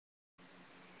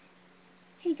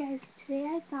Hey guys, today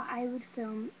I thought I would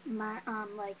film my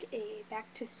like a back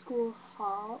to school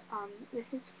haul. This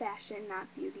is fashion, not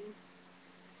beauty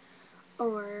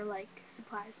or like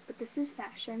supplies, but this is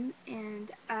fashion.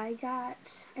 And I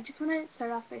just want to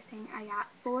start off by saying I got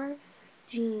 4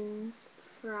 jeans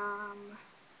from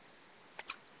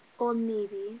Old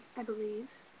Navy, I believe,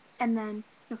 and then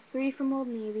no, 3 from Old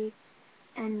Navy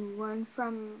and 1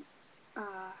 from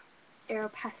Aeropostale,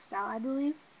 I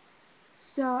believe.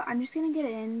 So I'm just gonna get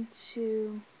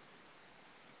into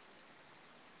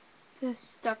the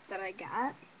stuff that I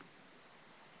got.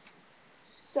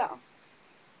 So,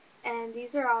 and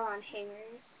these are all on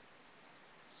hangers.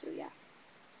 So yeah.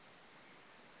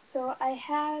 So I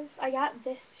got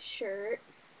this shirt,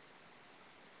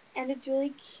 and it's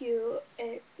really cute.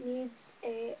 It needs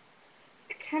a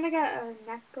kind of got a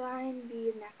neckline,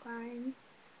 bead neckline,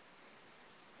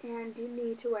 and you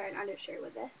need to wear an undershirt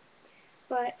with this.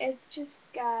 But it's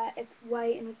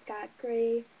white and it's got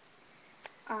gray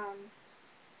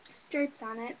stripes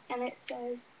on it, and it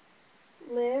says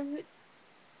live,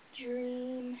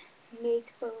 dream,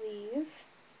 make believe,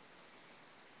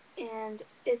 and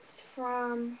it's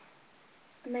from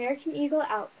American Eagle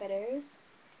Outfitters,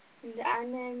 and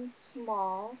I'm in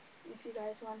small, if you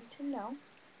guys wanted to know.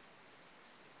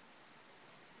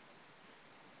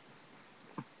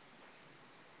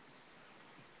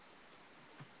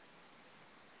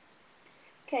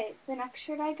 Okay, the next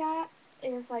shirt I got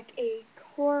is like a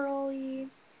corally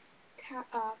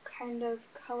kind of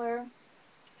color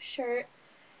shirt,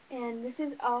 and this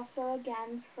is also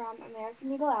again from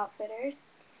American Eagle Outfitters,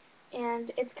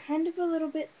 and it's kind of a little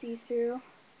bit see-through.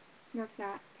 No, it's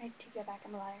not. I take that back,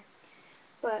 I'm a liar.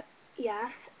 But yeah,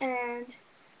 and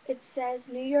it says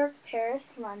New York, Paris,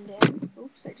 London.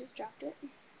 Oops, I just dropped it.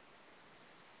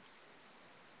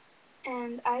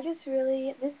 And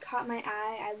this caught my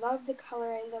eye. I love the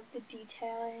color, I love the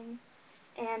detailing,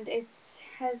 and it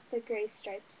has the gray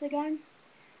stripes again.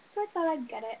 So I thought I'd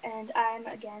get it, and I'm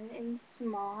again in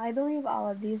small. I believe all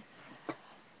of these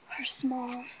are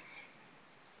small.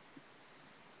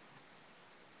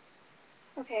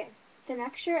 Okay, the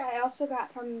next shirt I also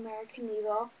got from American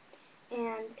Eagle,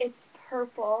 and it's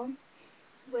purple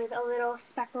with a little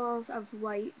speckles of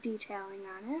white detailing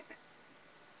on it.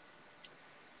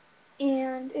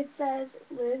 And it says,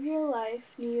 Live Your Life,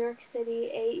 New York City,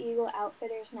 A. Eagle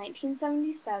Outfitters,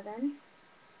 1977.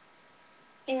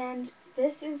 And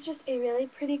this is just a really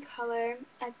pretty color.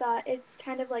 I thought it's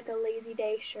kind of like a lazy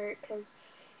day shirt because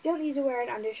you don't need to wear an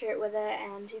undershirt with it,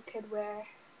 and you could wear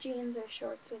jeans or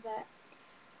shorts with it.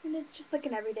 And it's just like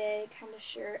an everyday kind of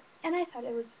shirt. And I thought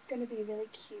it was going to be really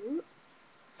cute.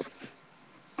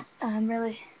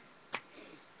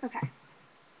 Okay.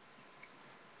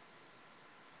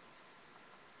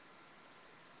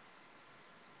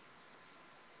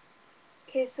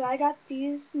 Okay, so I got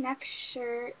this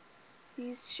shirt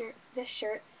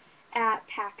at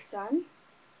PacSun,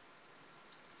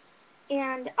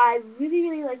 and I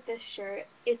really like this shirt.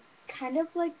 It's kind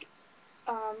of like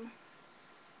a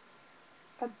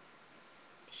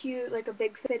like a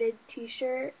big fitted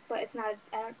t-shirt, but it's not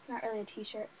really a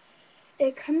t-shirt.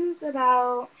 It comes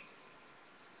about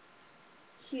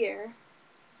here,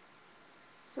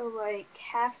 so like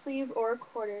half sleeve or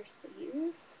quarter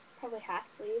sleeve, probably half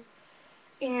sleeve,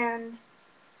 and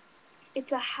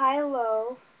it's a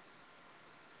high-low,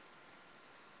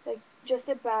 like just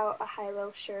about a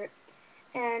high-low shirt,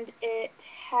 and it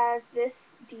has this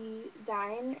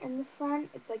design in the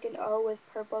front. It's like an O with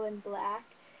purple and black,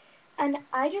 and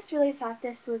I just really thought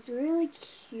this was really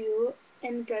cute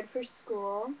and good for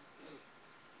school.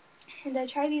 And I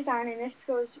tried these on, and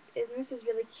this is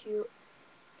really cute,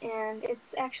 and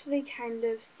it's actually kind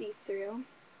of see-through.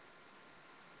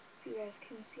 If you guys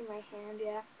can see my hand,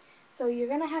 yeah. So you're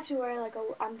gonna have to wear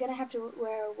I'm gonna have to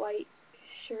wear a white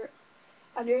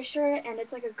undershirt, and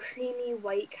it's like a creamy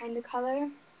white kind of color,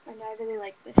 and I really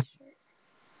like this shirt.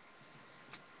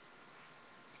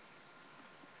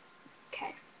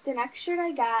 Okay, the next shirt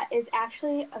I got is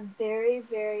actually a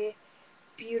very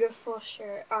beautiful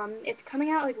shirt. It's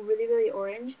coming out like really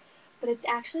orange, but it's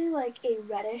actually like a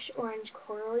reddish orange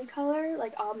corally color,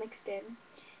 like all mixed in,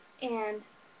 and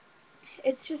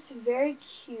it's just very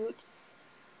cute.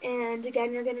 And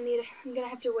again, I'm gonna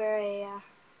have to wear a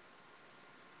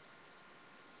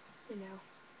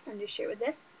undershirt with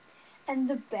this. And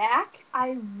the back,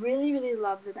 I really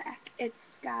love the back. It's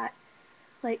got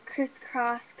like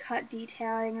crisscross cut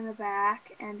detailing in the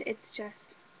back, and it's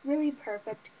just really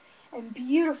perfect and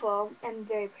beautiful and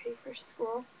very pretty for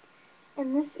school.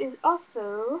 And this is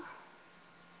also,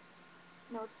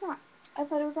 no, it's not. I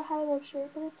thought it was a high-low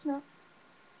shirt, but it's not.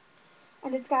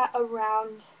 And it's got a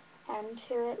round end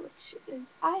to it, which is,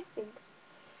 I think,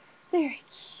 very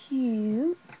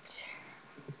cute.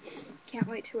 Can't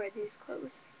wait to wear these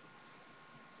clothes.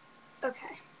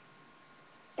 Okay.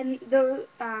 And the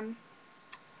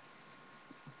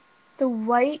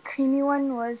white creamy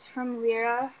one was from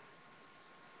Lyra,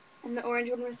 and the orange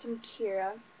one was from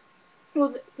Kira.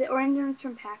 Well, the orange one's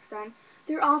from PacSun.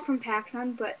 They're all from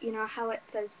PacSun, but you know how it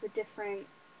says the different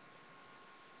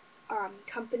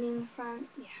company in the front?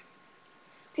 Yeah.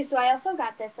 Okay, so I also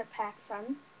got this at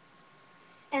PacSun.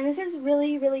 And this is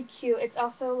really, really cute. It's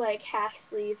also like half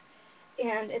sleeve,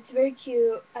 and it's very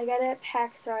cute. I got it at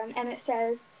PacSun, and it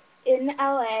says in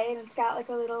LA, and it's got like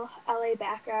a little LA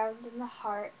background in the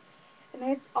heart. And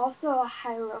it's also a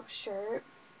high-low shirt.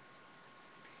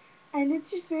 And it's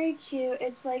just very cute.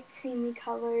 It's like creamy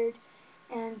colored,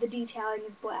 and the detailing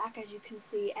is black, as you can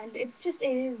see. And it's just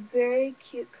a very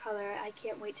cute color. I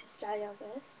can't wait to style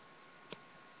this.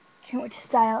 Can't wait to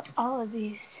style all of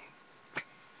these.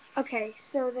 Okay,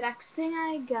 so the next thing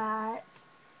I got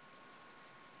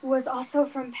was also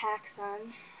from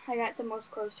PacSun. I got the most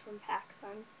clothes from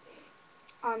PacSun.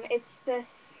 It's this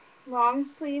long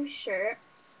sleeve shirt,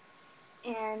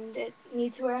 and it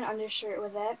needs to wear an undershirt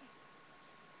with it.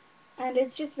 And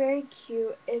it's just very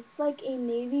cute. It's like a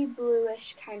navy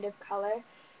bluish kind of color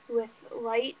with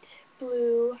light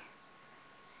blue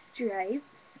stripes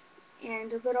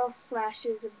and little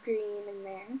slashes of green in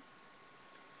there.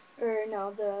 Or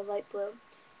no, the light blue.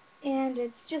 And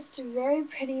it's just very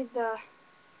pretty. The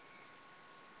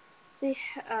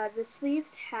sleeves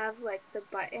have like the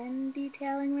button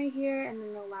detailing right here and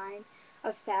then the line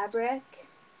of fabric.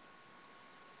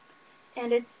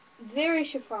 And it's very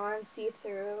chiffon,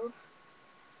 see-through.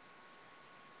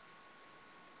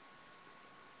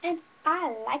 And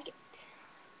I like it.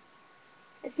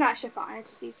 It's not chiffon, it's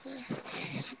see-through.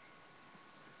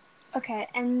 Okay,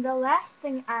 and the last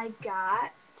thing I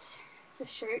got, the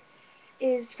shirt,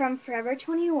 is from Forever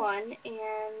 21,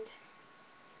 and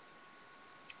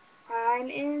I'm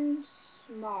in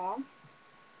small.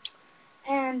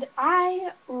 And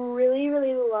I really,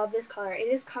 really love this color. It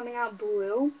is coming out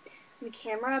blue in the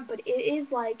camera, but it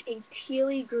is like a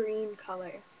tealy green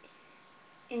color.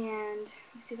 And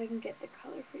let's see if I can get the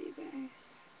color for you guys.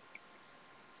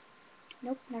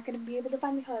 Nope, not going to be able to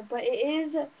find the color, but it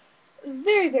is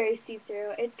very, very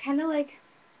see-through. It's kind of like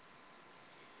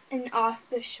an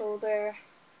off-the-shoulder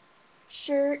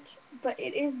shirt, but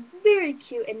it is very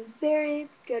cute and very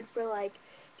good for like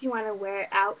if you want to wear it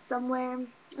out somewhere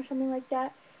or something like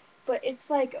that. But it's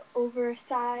like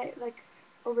oversized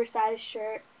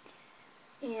shirt,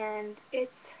 and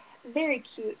it's very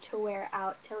cute to wear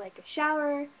out to like a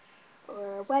shower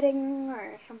or a wedding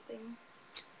or something.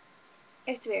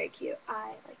 It's very cute.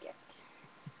 I like it.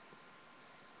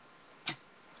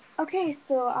 Okay,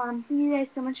 so thank you guys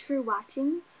so much for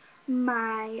watching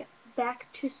my back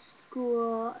to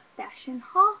school fashion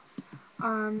haul.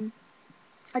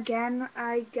 Again,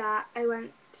 I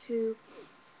went to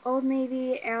Old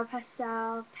Navy,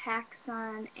 Aeropostale,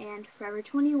 PacSun, and Forever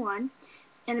 21,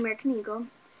 and American Eagle.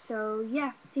 So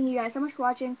yeah, thank you guys so much for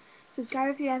watching.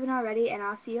 Subscribe if you haven't already, and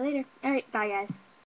I'll see you later. Alright, bye guys.